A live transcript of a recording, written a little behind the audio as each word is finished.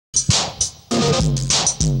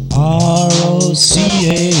R-O-C-H-E-S-T-E-R.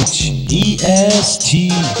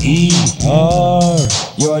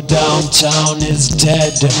 Your downtown is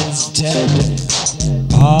dead.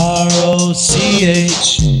 R-O-C-H-E-S-T-E-R.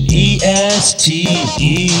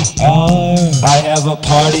 I have a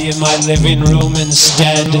party in my living room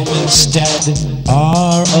instead.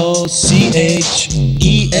 R-O-C-H-E-S-T-E-R.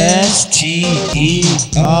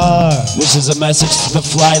 This is a message to the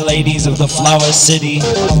fly ladies of the Flower City.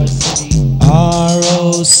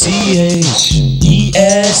 R-O-C-H-E-S-T-E-R.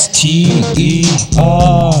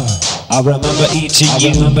 I remember eating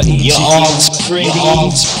you. You're all's pretty.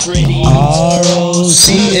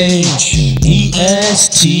 R-O-C-H-E-S-T-E-R.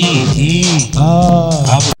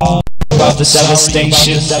 I'm all about the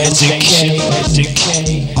devastation and decay.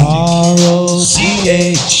 R-O-C-H-E-S-T-E-R.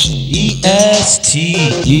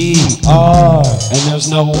 And there's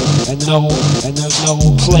no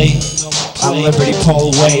play. I'm Liberty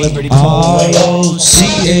Pole Way. R-O-C-H-E-S-T-E-R.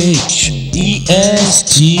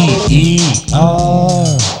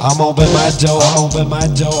 I'm open my door,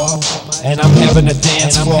 and I'm having a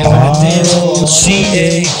dance floor. R-O-C-H-E-S-T-E-R.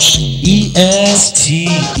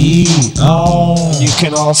 You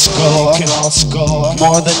can all score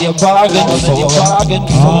more than you bargained for.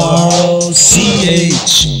 R-O-C-H-E-S-T-E-R.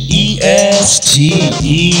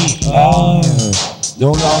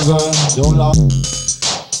 No longer.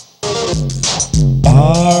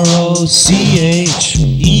 R-O-C-H-E-S-T-E-R.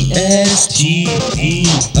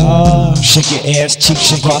 Shake your ass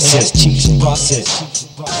cheeks, bust it.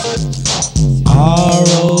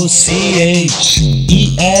 R-O-C-H-E-S-T-E-R.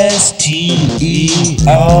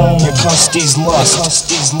 Your custy's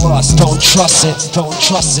lust. Don't trust it.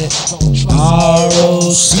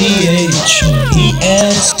 R-O-C-H-E-S-T-E-R.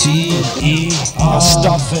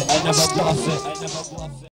 I never stuff it.